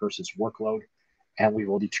at that person's workload, and we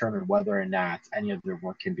will determine whether or not any of their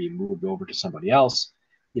work can be moved over to somebody else.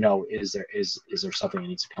 Is there something that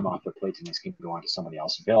needs to come off their plate and this can go on to somebody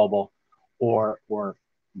else available, or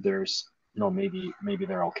there's maybe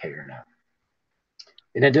they're okay or not.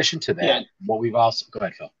 In addition to that, what we've also go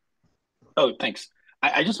ahead, Phil. Oh, thanks.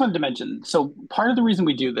 I just wanted to mention, so part of the reason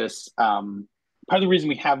we do this, part of the reason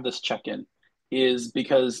we have this check-in is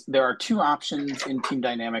because there are two options in Team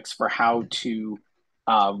Dynamics for how to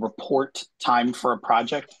report time for a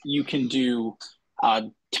project. You can do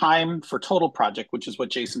time for total project, which is what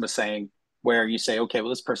Jason was saying, where you say, okay, well,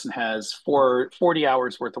 this person has 40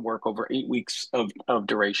 hours worth of work over 8 weeks of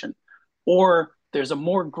duration. Or there's a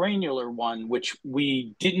more granular one, which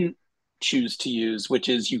we didn't choose to use, which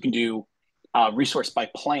is you can do resource by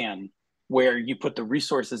plan, where you put the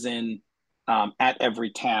resources in at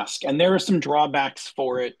every task. And there are some drawbacks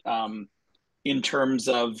for it in terms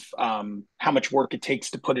of how much work it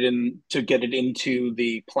takes to put it in, to get it into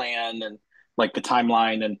the plan and like the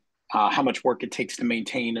timeline, and how much work it takes to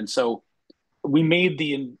maintain. And so we made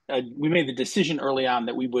the decision early on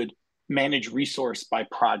that we would manage resource by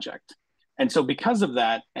project. And so because of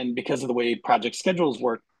that, and because of the way project schedules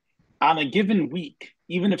work, on a given week,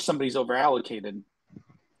 even if somebody's over allocated,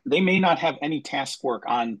 they may not have any task work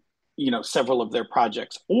on, several of their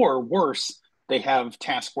projects, or worse, they have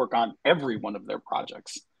task work on every one of their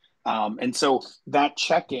projects. And so that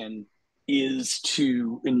check-in is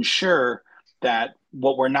to ensure that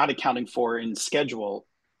what we're not accounting for in schedule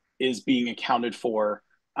is being accounted for,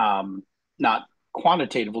 not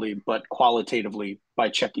quantitatively, but qualitatively, by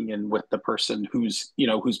checking in with the person who's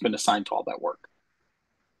been assigned to all that work.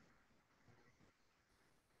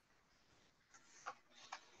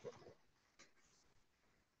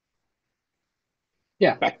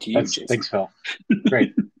 Yeah, back to you, Jason. Thanks, Phil.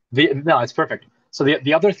 Great. No, it's perfect. So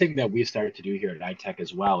the other thing that we've started to do here at ITEC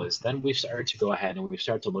as well is then we've started to go ahead and we've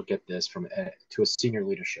started to look at this from to a senior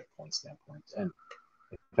leadership standpoint. And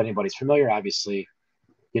if anybody's familiar, obviously,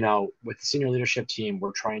 with the senior leadership team,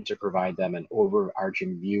 we're trying to provide them an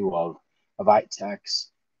overarching view of ITEC's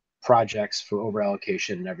projects for over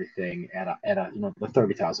allocation and everything at a the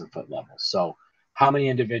 30,000 foot level. So how many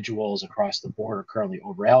individuals across the board are currently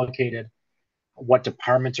over allocated? What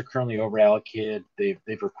departments are currently over allocated? They've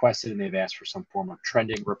requested and they've asked for some form of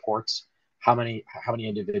trending reports. How many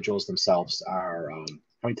individuals themselves are? How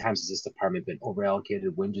many times has this department been over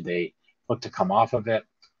allocated? When do they look to come off of it?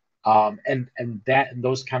 And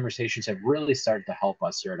those conversations have really started to help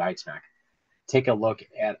us here at ITEC take a look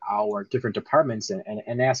at our different departments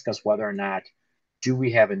and ask us whether or not do we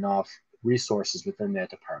have enough resources within that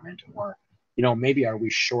department, or maybe are we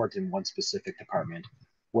short in one specific department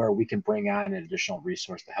where we can bring on an additional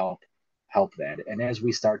resource to help that. And as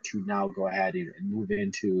we start to now go ahead and move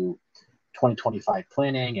into 2025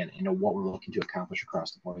 planning and what we're looking to accomplish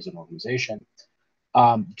across the board as an organization,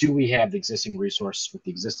 do we have the existing resources with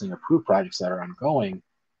the existing approved projects that are ongoing,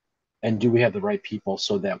 and do we have the right people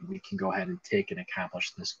so that we can go ahead and take and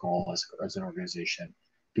accomplish this goal as an organization,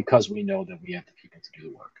 because we know that we have the people to do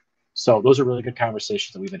the work. So those are really good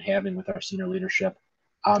conversations that we've been having with our senior leadership.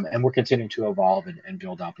 And we're continuing to evolve and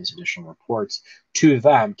build out these additional reports to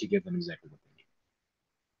them to give them exactly what they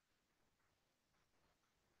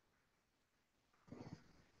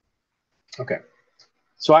need. Okay.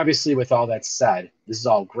 So obviously, with all that said, this is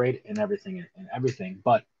all great and everything,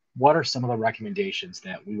 but what are some of the recommendations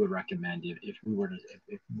that we would recommend if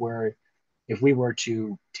we were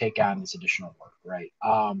to take on this additional work, right?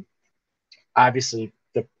 Obviously,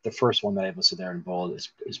 the first one that I've listed there in bold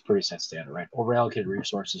is pretty set standard, right? Overallocated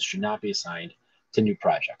resources should not be assigned to new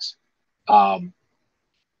projects.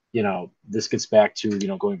 This gets back to,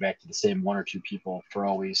 going back to the same one or two people for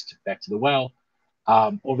always back to the well.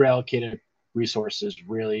 Overallocated resources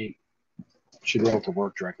really should be able to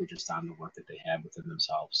work directly just on the work that they have within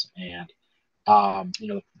themselves. And,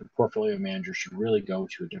 the portfolio manager should really go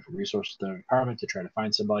to a different resource to the department to try to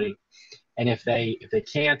find somebody. And if they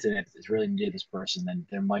can't, and if it's really needed this person, then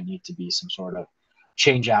there might need to be some sort of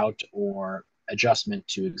change out or adjustment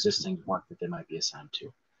to existing work that they might be assigned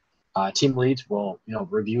to. Team leads will,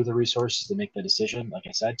 review the resources to make the decision, like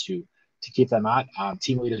I said, to keep them on.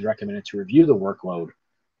 Team lead is recommended to review the workload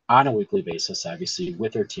on a weekly basis, obviously,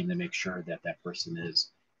 with their team to make sure that that person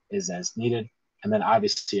is as needed. And then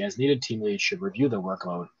obviously, as needed, team lead should review the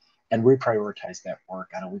workload and reprioritize that work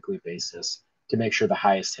on a weekly basis to make sure the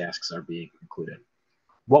highest tasks are being included.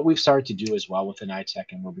 What we've started to do as well within ITEC,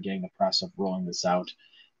 and we're beginning the process of rolling this out,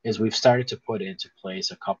 is we've started to put into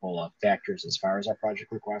place a couple of factors as far as our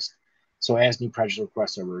project request. So as new project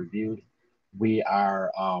requests are reviewed, we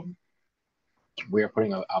are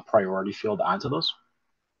putting a priority field onto those.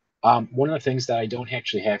 One of the things that I don't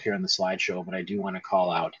actually have here on the slideshow, but I do want to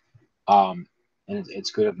call out, and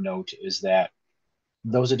it's good of note, is that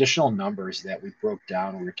those additional numbers that we broke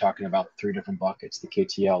down, we were talking about 3 different buckets: the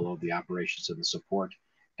KTL load, the operations and the support,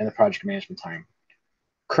 and the project management time.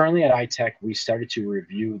 Currently at ITEC, we started to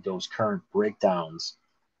review those current breakdowns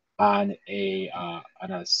on a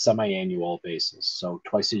semi-annual basis, so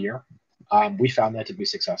twice a year. We found that to be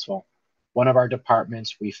successful. One of our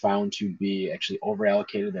departments we found to be actually over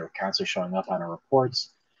allocated. They were constantly showing up on our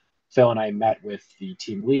reports. Phil and I met with the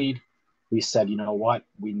team lead. We said, you know what,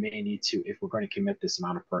 we may need to, if we're going to commit this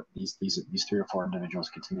amount of these 3 or 4 individuals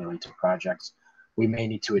continually to projects, we may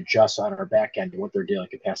need to adjust on our back end what their daily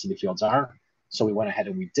capacity fields are. So we went ahead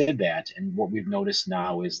and we did that. And what we've noticed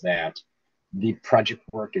now is that the project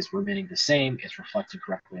work is remaining the same. It's reflected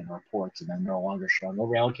correctly in the reports, and they're no longer showing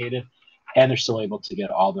over allocated, and they're still able to get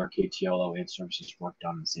all their KTLO and services work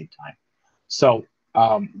done at the same time. So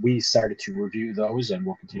we started to review those, and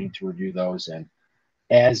we'll continue to review those. And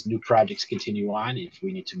as new projects continue on, if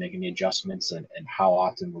we need to make any adjustments and how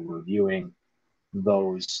often we're reviewing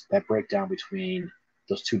those, that breakdown between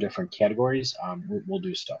those 2 different categories, we'll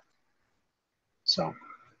do so. So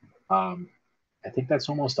I think that's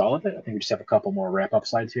almost all of it. I think we just have a couple more wrap-up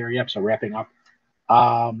slides here. Yep, so wrapping up.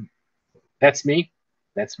 That's me.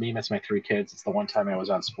 That's me. That's my 3 kids. It's the one time I was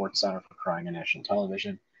on Sports Center for crying on national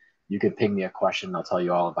television. You could ping me a question, and I'll tell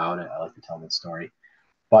you all about it. I like to tell that story.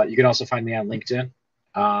 But you can also find me on LinkedIn.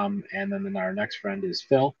 And then our next friend is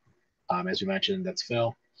Phil. As we mentioned, that's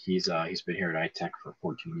Phil. He's been here at ITEC for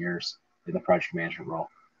 14 years in the project management role.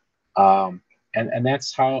 And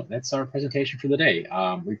that's our presentation for the day.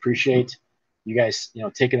 We appreciate you guys,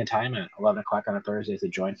 taking the time at 11 o'clock on a Thursday to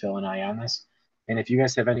join Phil and I on this. And if you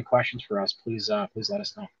guys have any questions for us, please let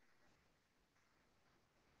us know.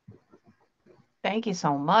 Thank you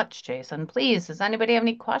so much, Jason. Please, does anybody have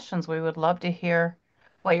any questions? We would love to hear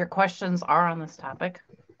what your questions are on this topic.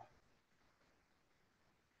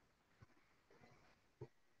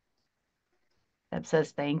 That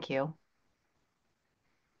says thank you.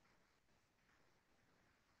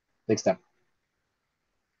 Thanks, Tim.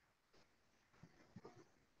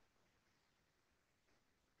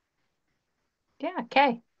 Yeah,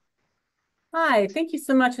 Kay. Hi, thank you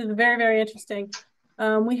so much. It's very, very interesting.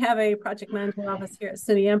 We have a project management office here at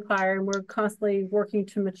SUNY Empire, and we're constantly working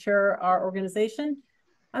to mature our organization.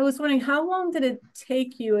 I was wondering, how long did it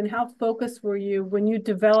take you and how focused were you when you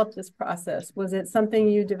developed this process? Was it something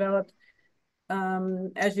you developed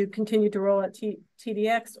as you continued to roll out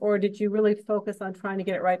TDX, or did you really focus on trying to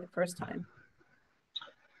get it right the first time?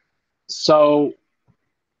 So,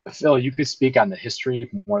 Phil, you could speak on the history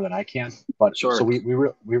more than I can, but Sure. So we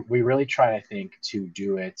really try, I think, to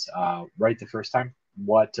do it right the first time.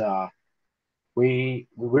 What we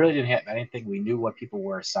really didn't have anything. We knew what people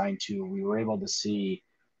were assigned to. We were able to see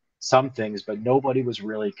some things, but nobody was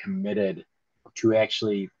really committed to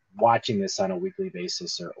actually watching this on a weekly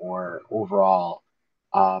basis or overall.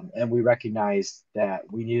 And we recognized that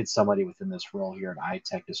we needed somebody within this role here at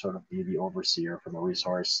ITEC to sort of be the overseer from a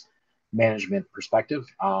resource management perspective.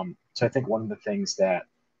 So I think one of the things that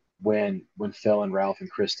when Phil and Ralph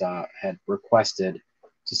and Krista had requested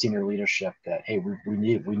to senior leadership that, hey, we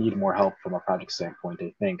need more help from a project standpoint,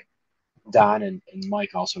 I think Don and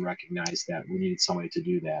Mike also recognized that we needed somebody to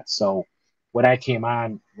do that. So when I came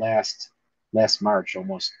on last March,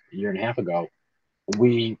 almost a year and a half ago,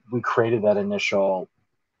 we created that initial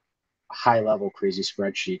high level crazy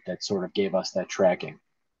spreadsheet that sort of gave us that tracking.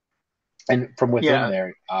 And from within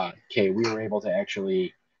there, Kay, we were able to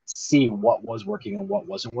actually see what was working and what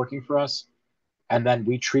wasn't working for us. And then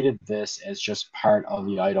we treated this as just part of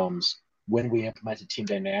the items when we implemented Team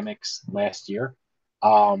Dynamics last year,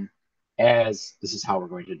 as this is how we're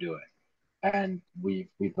going to do it. And we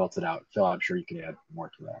built it out. Phil, I'm sure you can add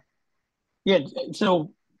more to that. Yeah.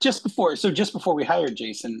 So just before we hired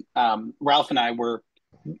Jason, Ralph and I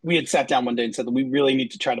we had sat down one day and said that we really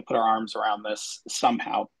need to try to put our arms around this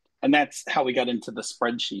somehow. And that's how we got into the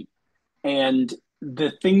spreadsheet. And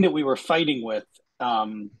the thing that we were fighting with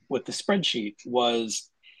the spreadsheet was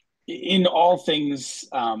in all things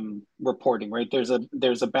reporting, right?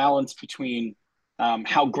 There's a balance between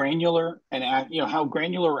how granular and how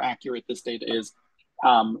granular or accurate this data is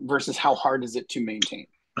versus how hard is it to maintain,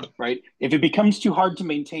 right? If it becomes too hard to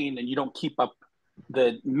maintain and you don't keep up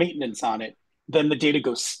the maintenance on it, then the data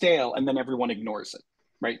goes stale and then everyone ignores it,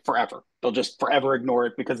 right? Forever. They'll just forever ignore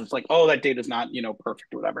it because it's like, oh, that data is not,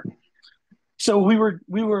 perfect or whatever. So we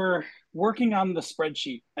were working on the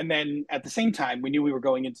spreadsheet, and then at the same time, we knew we were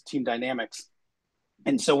going into team dynamics.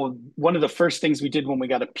 And so one of the first things we did when we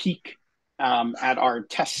got a peek at our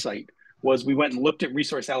test site was we went and looked at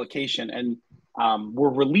resource allocation, and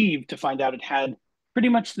were relieved to find out it had pretty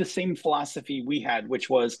much the same philosophy we had, which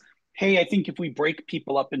was, hey, I think if we break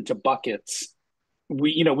people up into buckets,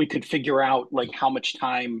 we could figure out like how much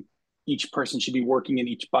time each person should be working in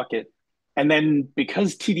each bucket. And then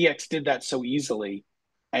because TDX did that so easily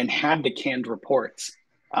and had the canned reports,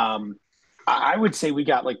 I would say we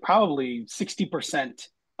got like probably 60%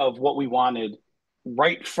 of what we wanted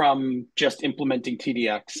right from just implementing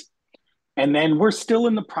TDX. And then we're still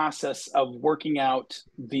in the process of working out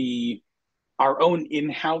our own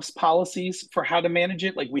in-house policies for how to manage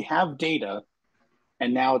it. Like we have data,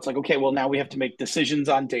 and now it's like, okay, well, now we have to make decisions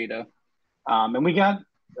on data. And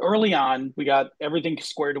early on, we got everything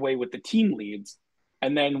squared away with the team leads.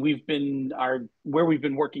 And then where we've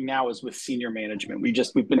been working now is with senior management.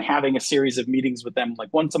 We've been having a series of meetings with them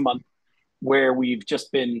like once a month, where we've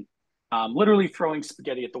just been literally throwing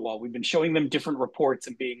spaghetti at the wall. We've been showing them different reports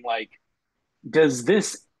and being like, does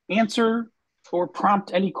this answer or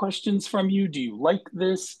prompt any questions from you? Do you like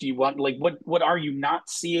this? Do you want, like, what are you not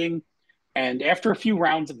seeing? And after a few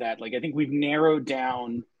rounds of that, like I think we've narrowed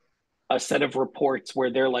down a set of reports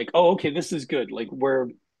where they're like, oh, okay, this is good. Like we're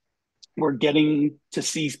getting to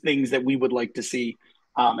see things that we would like to see,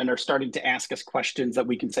 and are starting to ask us questions that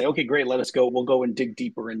we can say, okay, great, let us go. We'll go and dig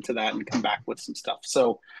deeper into that and come back with some stuff.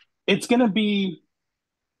 So it's going to be,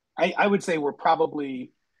 I would say we're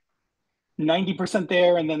probably 90%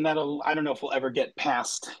 there. And then I don't know if we'll ever get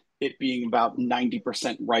past it being about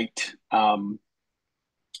 90% right.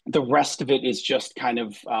 The rest of it is just kind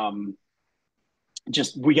of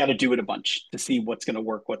just we got to do it a bunch to see what's going to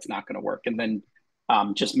work, what's not going to work, and then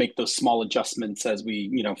just make those small adjustments as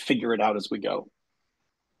we figure it out as we go.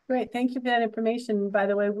 Great, thank you for that information. By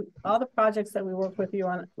the way, all the projects that we work with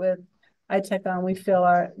ITEC on, we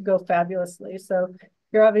feel go fabulously. So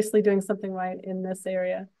you're obviously doing something right in this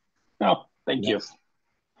area. Oh, thank you.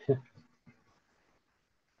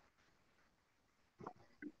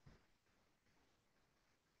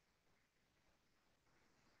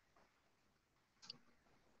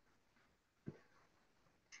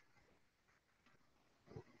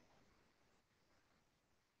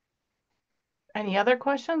 Any other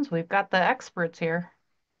questions? We've got the experts here.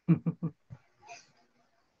 All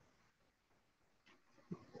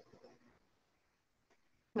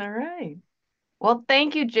right. Well,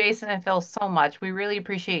 thank you, Jason and Phil, so much. We really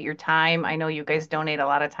appreciate your time. I know you guys donate a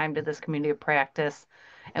lot of time to this community of practice,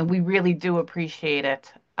 and we really do appreciate it.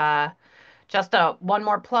 Just one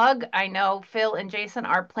more plug. I know Phil and Jason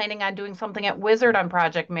are planning on doing something at Wizard on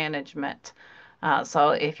project management.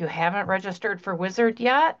 So if you haven't registered for Wizard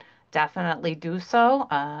yet, definitely do so.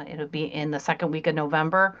 It'll be in the second week of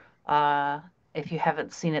November. If you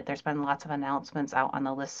haven't seen it, there's been lots of announcements out on the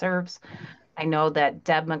listservs. I know that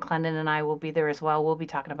Deb McClendon and I will be there as well. We'll be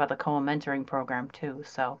talking about the COA mentoring program too.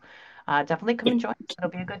 So definitely come and join.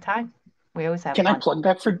 It'll be a good time. We always have Can fun. Can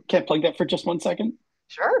I plug that for just 1 second?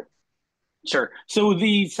 Sure. Sure. So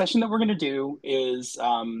the session that we're going to do is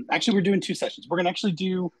actually we're doing 2 sessions. We're going to actually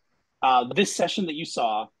do this session that you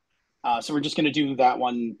saw. So we're just going to do that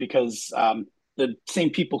one because the same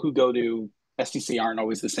people who go to SDC aren't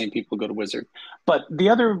always the same people who go to Wizard. But the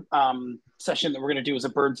other session that we're going to do is a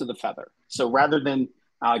birds of the feather. So rather than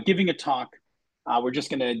giving a talk, we're just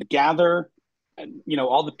going to gather,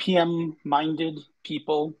 all the PM-minded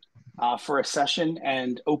people for a session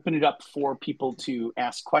and open it up for people to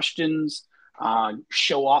ask questions,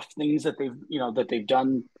 show off things that they've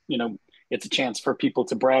done. It's a chance for people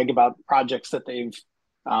to brag about projects that they've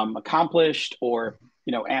accomplished, or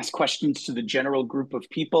ask questions to the general group of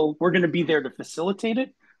people. We're going to be there to facilitate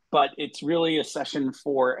it, but it's really a session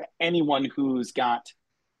for anyone who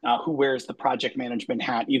wears the project management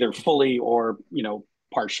hat, either fully or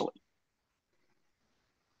partially.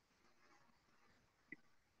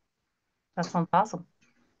 That sounds awesome.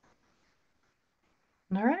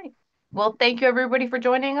 All right. Well, thank you everybody for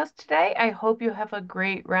joining us today. I hope you have a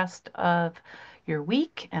great rest of your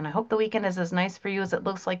week, and I hope the weekend is as nice for you as it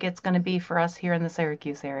looks like it's going to be for us here in the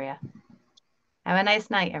Syracuse area. Have a nice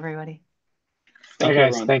night, everybody. Bye,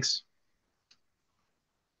 guys. Thanks.